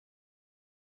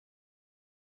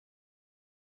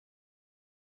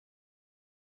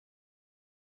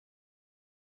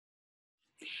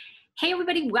Hey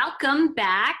everybody, welcome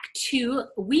back to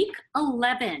week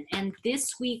 11. And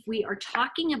this week we are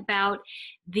talking about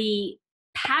the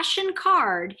Passion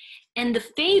card and the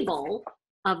fable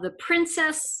of the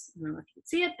princess, I don't know if you can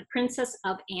see it, the Princess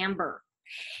of Amber.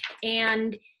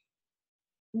 And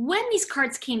when these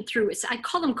cards came through, I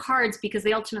call them cards because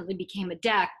they ultimately became a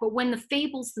deck, but when the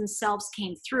fables themselves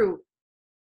came through,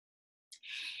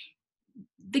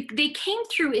 they came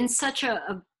through in such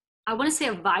I want to say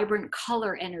a vibrant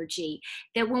color energy,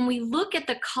 that when we look at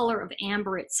the color of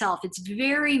amber itself, it's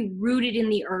very rooted in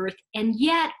the earth, and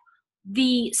yet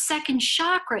the second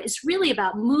chakra is really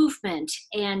about movement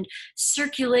and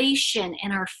circulation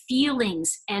and our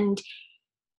feelings, and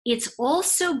it's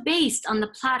also based on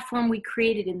the platform we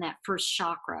created in that first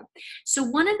chakra. So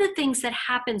one of the things that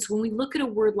happens when we look at a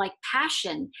word like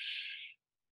passion,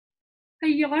 I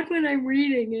yawn when I'm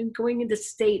reading and going into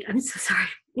state, I'm so sorry.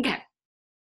 Okay.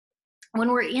 When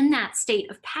we're in that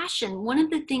state of passion, one of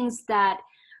the things that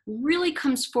really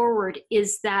comes forward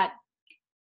is that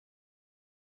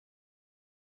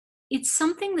it's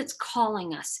something that's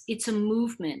calling us. It's a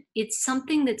movement. It's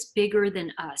something that's bigger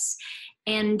than us.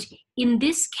 And in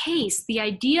this case, the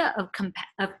idea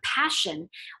of passion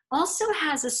also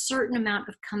has a certain amount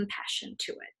of compassion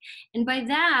to it. And by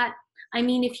that, I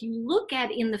mean, if you look at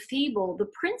in the fable, the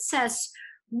princess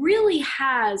really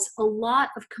has a lot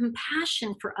of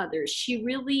compassion for others. She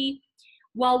really,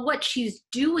 while what she's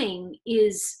doing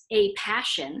is a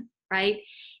passion, right?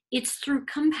 It's through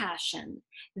compassion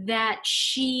that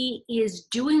she is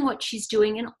doing what she's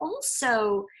doing, and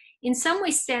also in some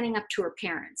ways standing up to her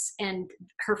parents and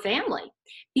her family,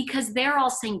 because they're all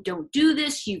saying, don't do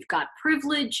this, you've got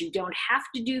privilege, you don't have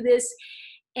to do this.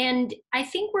 And I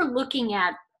think we're looking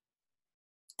at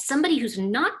somebody who's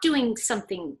not doing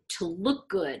something to look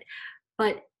good,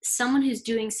 but someone who's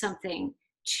doing something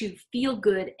to feel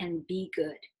good and be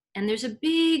good. And there's a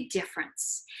big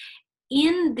difference.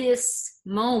 In this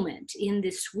moment, in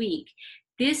this week,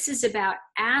 this is about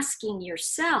asking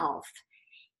yourself,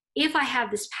 if I have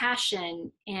this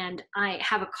passion and I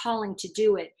have a calling to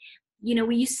do it, you know,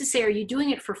 we used to say, are you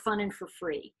doing it for fun and for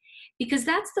free? Because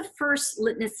that's the first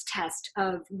litmus test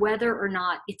of whether or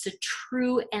not it's a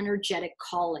true energetic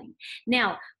calling.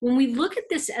 Now, when we look at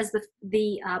this as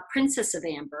the Princess of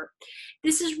Amber,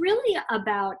 this is really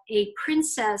about a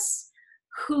princess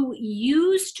who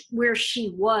used where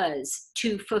she was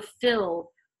to fulfill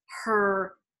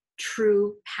her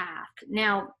true path.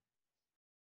 Now,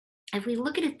 if we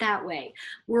look at it that way,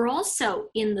 we're also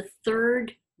in the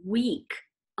third week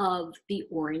of the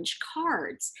orange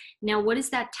cards. Now, what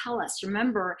does that tell us?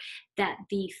 Remember that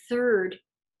the third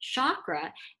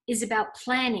chakra is about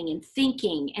planning and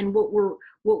thinking and what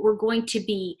we're going to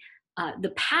be,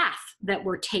 the path that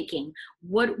we're taking.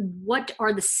 What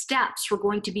are the steps we're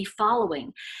going to be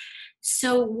following?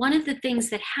 So one of the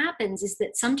things that happens is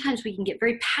that sometimes we can get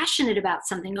very passionate about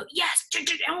something, go, yes,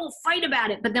 and we'll fight about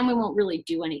it, but then we won't really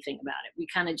do anything about it. We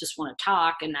kind of just want to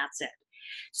talk and that's it.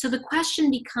 So the question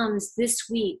becomes this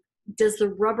week, does the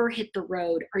rubber hit the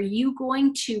road? Are you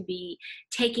going to be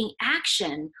taking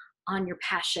action on your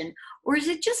passion? Or is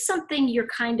it just something you're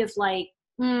kind of like,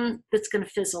 that's going to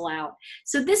fizzle out?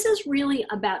 So this is really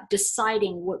about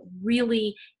deciding what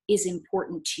really is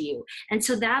important to you. And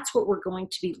so that's what we're going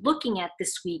to be looking at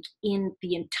this week in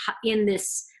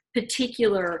this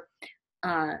particular,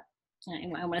 I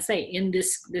want to say in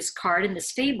this card, in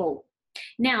this fable.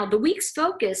 Now, the week's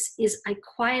focus is I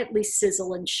quietly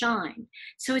sizzle and shine.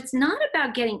 So it's not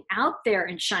about getting out there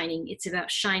and shining, it's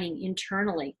about shining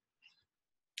internally.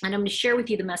 And I'm going to share with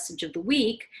you the message of the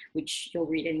week, which you'll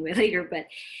read anyway later, but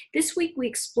this week we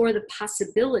explore the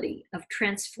possibility of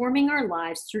transforming our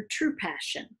lives through true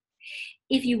passion.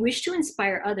 If you wish to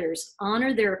inspire others,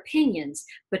 honor their opinions,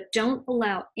 but don't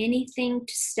allow anything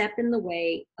to step in the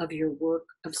way of your work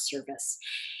of service.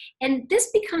 And this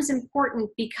becomes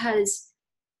important because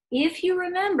if you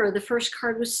remember, the first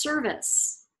card was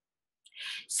service.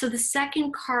 So the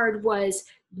second card was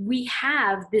we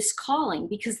have this calling,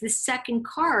 because the second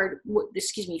card,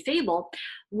 fable,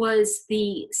 was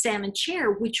the salmon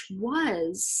chair, which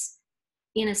was,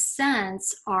 in a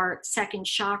sense, our second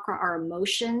chakra, our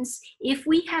emotions. If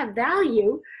we have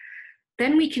value,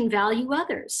 then we can value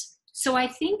others. So I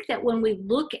think that when we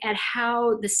look at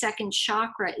how the second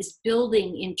chakra is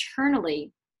building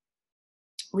internally,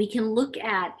 we can look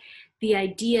at the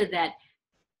idea that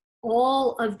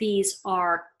all of these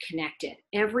are connected.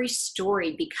 Every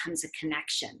story becomes a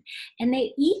connection, and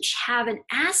they each have an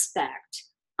aspect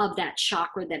of that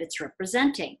chakra that it's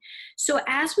representing. So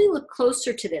as we look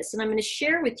closer to this, and I'm going to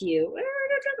share with you,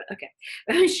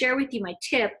 I'm going to share with you my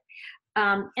tip.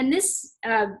 And this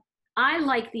I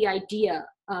like the idea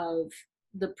of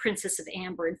the Princess of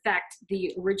Amber. In fact,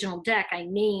 the original deck I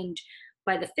named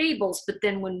by the Fables, but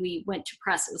then when we went to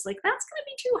press, it was like, that's going to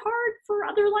be too hard for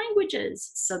other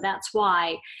languages. So that's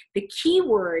why the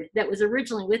keyword that was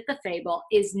originally with the Fable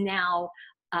is now,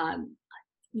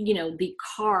 you know, the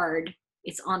card,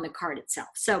 it's on the card itself.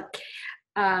 So,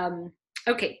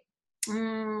 okay,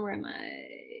 where am I?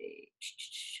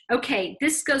 Okay,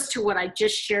 this goes to what I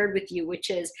just shared with you, which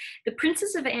is the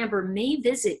Princess of Amber may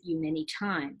visit you many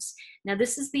times. Now,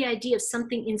 this is the idea of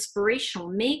something inspirational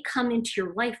may come into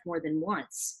your life more than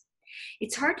once.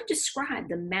 It's hard to describe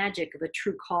the magic of a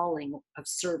true calling of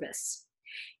service.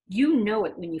 You know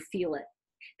it when you feel it.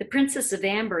 The Princess of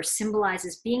Amber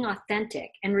symbolizes being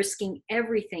authentic and risking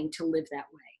everything to live that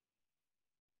way.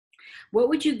 What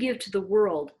would you give to the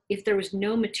world if there was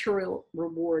no material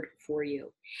reward for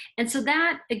you? And so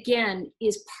that, again,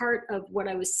 is part of what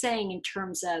I was saying in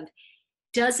terms of,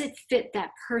 does it fit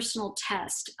that personal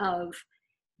test of,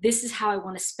 this is how I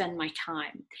want to spend my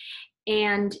time?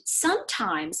 And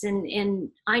sometimes, and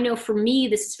I know for me,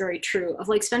 this is very true, of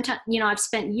like spend time, you know, I've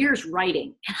spent years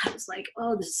writing and I was like,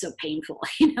 oh, this is so painful,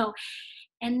 you know?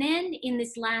 And then in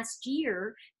this last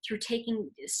year, through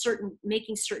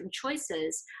making certain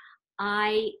choices,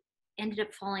 I ended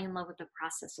up falling in love with the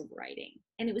process of writing.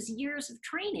 And it was years of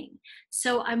training.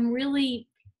 So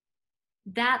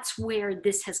that's where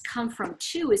this has come from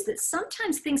too, is that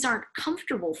sometimes things aren't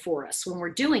comfortable for us when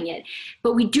we're doing it,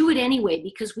 but we do it anyway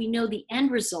because we know the end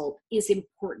result is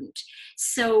important.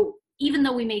 So even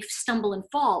though we may stumble and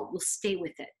fall, we'll stay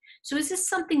with it. So is this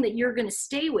something that you're going to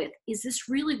stay with? Is this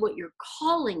really what your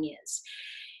calling is?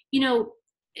 You know,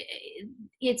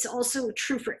 it's also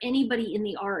true for anybody in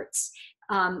the arts,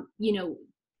 you know,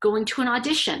 going to an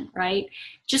audition, right?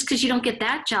 Just because you don't get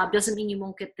that job doesn't mean you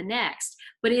won't get the next.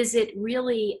 But is it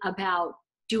really about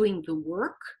doing the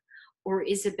work, or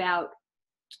is it about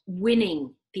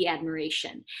winning the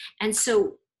admiration? And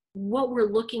so what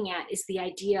we're looking at is the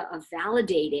idea of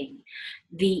validating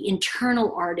the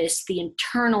internal artist, the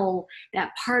internal,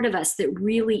 that part of us that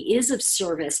really is of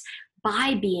service,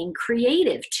 by being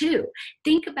creative too.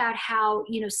 Think about how,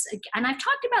 you know, and I've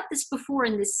talked about this before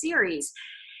in this series,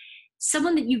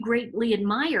 someone that you greatly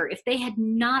admire, if they had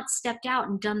not stepped out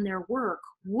and done their work,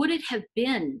 would it have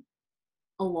been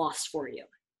a loss for you?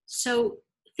 So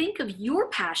think of your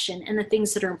passion and the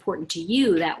things that are important to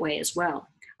you that way as well.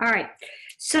 All right,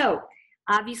 so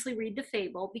obviously read the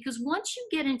Fable, because once you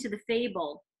get into the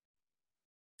Fable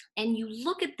and you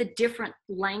look at the different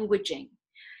languaging,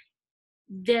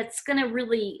 that's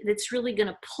really going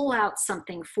to pull out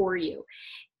something for you.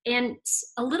 And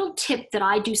a little tip that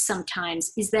I do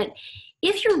sometimes is that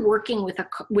if you're working with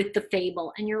the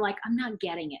Fable and you're like, I'm not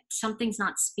getting it, something's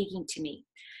not speaking to me,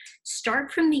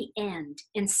 start from the end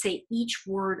and say each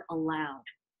word aloud.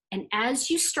 And as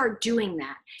you start doing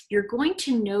that, you're going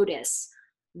to notice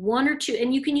one or two,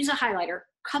 and you can use a highlighter,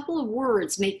 a couple of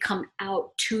words may come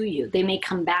out to you. They may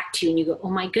come back to you and you go, oh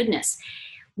my goodness.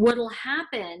 What'll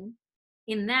happen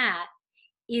in that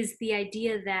is the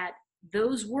idea that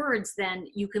those words then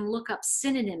you can look up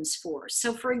synonyms for.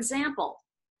 So for example,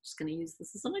 I'm just going to use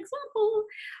this as an example.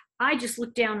 I just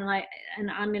looked down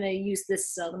and I'm going to use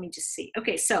this. Let me just see.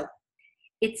 Okay, so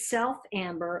itself,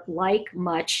 amber, like,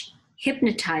 much,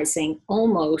 hypnotizing,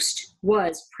 almost,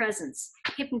 was, presence.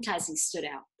 Hypnotizing stood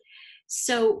out.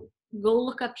 So go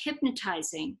look up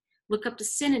hypnotizing, look up the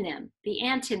synonym, the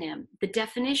antonym, the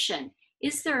definition.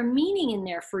 Is there a meaning in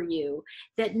there for you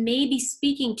that may be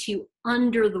speaking to you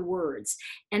under the words?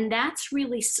 And that's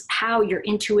really how your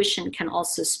intuition can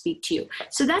also speak to you.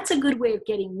 So that's a good way of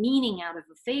getting meaning out of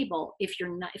a fable if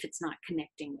it's not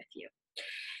connecting with you.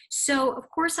 So of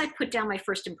course I put down my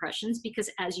first impressions because,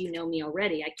 as you know me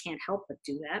already, I can't help but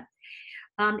do that.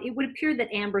 It would appear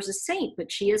that Amber's a saint,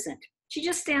 but she isn't. She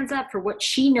just stands up for what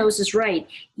she knows is right,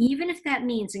 even if that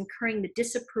means incurring the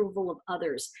disapproval of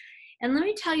others. And let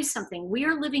me tell you something, we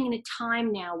are living in a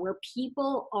time now where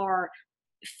people are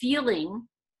feeling,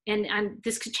 and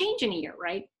this could change in a year,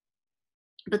 right?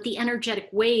 But the energetic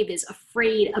wave is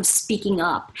afraid of speaking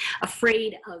up,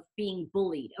 afraid of being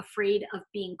bullied, afraid of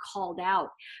being called out,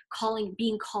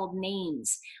 being called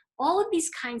names. All of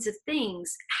these kinds of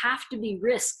things have to be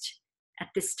risked at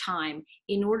this time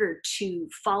in order to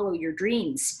follow your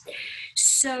dreams.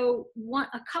 So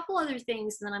a couple other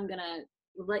things, and then I'm going to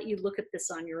let you look at this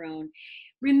on your own.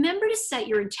 Remember to set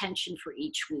your intention for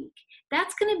each week.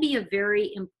 That's going to be a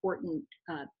very important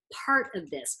part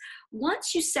of this.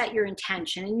 Once you set your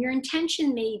intention, and your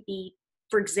intention may be,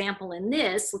 for example, in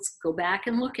this, let's go back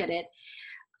and look at it.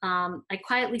 I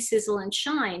quietly sizzle and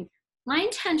shine. My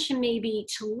intention may be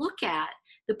to look at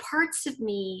the parts of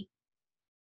me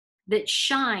that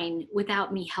shine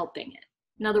without me helping it.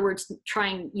 In other words,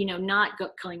 trying, not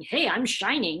going, hey, I'm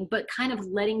shining, but kind of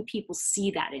letting people see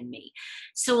that in me.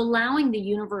 So allowing the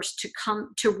universe to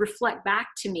come to reflect back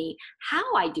to me how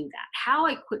I do that, how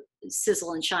I quit,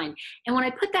 sizzle and shine. And when I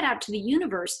put that out to the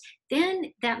universe, then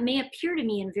that may appear to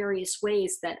me in various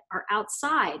ways that are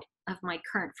outside of my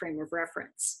current frame of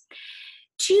reference.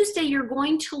 Tuesday, you're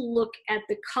going to look at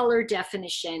the color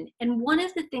definition. And one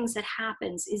of the things that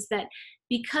happens is that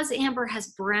because amber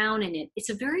has brown in it, it's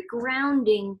a very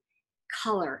grounding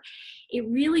color. It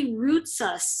really roots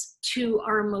us to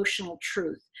our emotional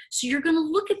truth. So you're going to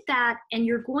look at that, and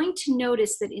you're going to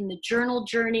notice that in the journal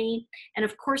journey, and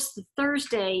of course the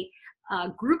Thursday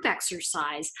group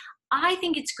exercise, I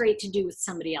think it's great to do with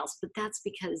somebody else, but that's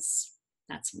because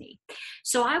that's me.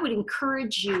 So I would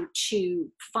encourage you to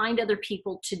find other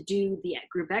people to do the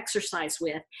group exercise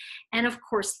with, and of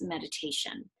course the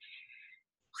meditation.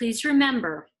 Please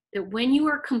remember that when you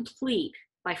are complete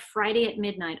by Friday at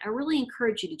midnight, I really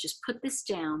encourage you to just put this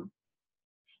down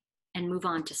and move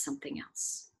on to something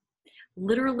else.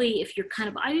 Literally, if you're kind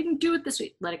of, I didn't do it this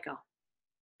week, let it go.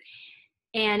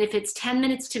 And if it's 10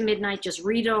 minutes to midnight, just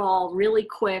read it all really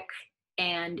quick.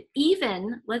 And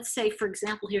even, let's say, for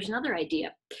example, here's another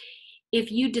idea. If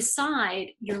you decide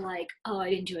you're like, oh, I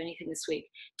didn't do anything this week,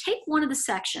 take one of the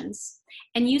sections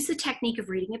and use the technique of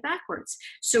reading it backwards.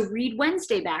 So read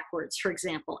Wednesday backwards, for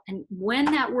example. And when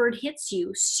that word hits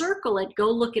you, circle it, go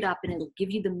look it up, and it'll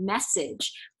give you the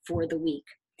message for the week.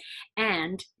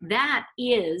 And that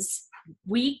is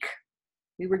we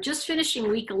were just finishing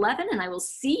week 11, and I will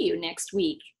see you next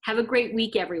week. Have a great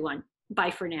week, everyone.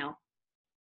 Bye for now.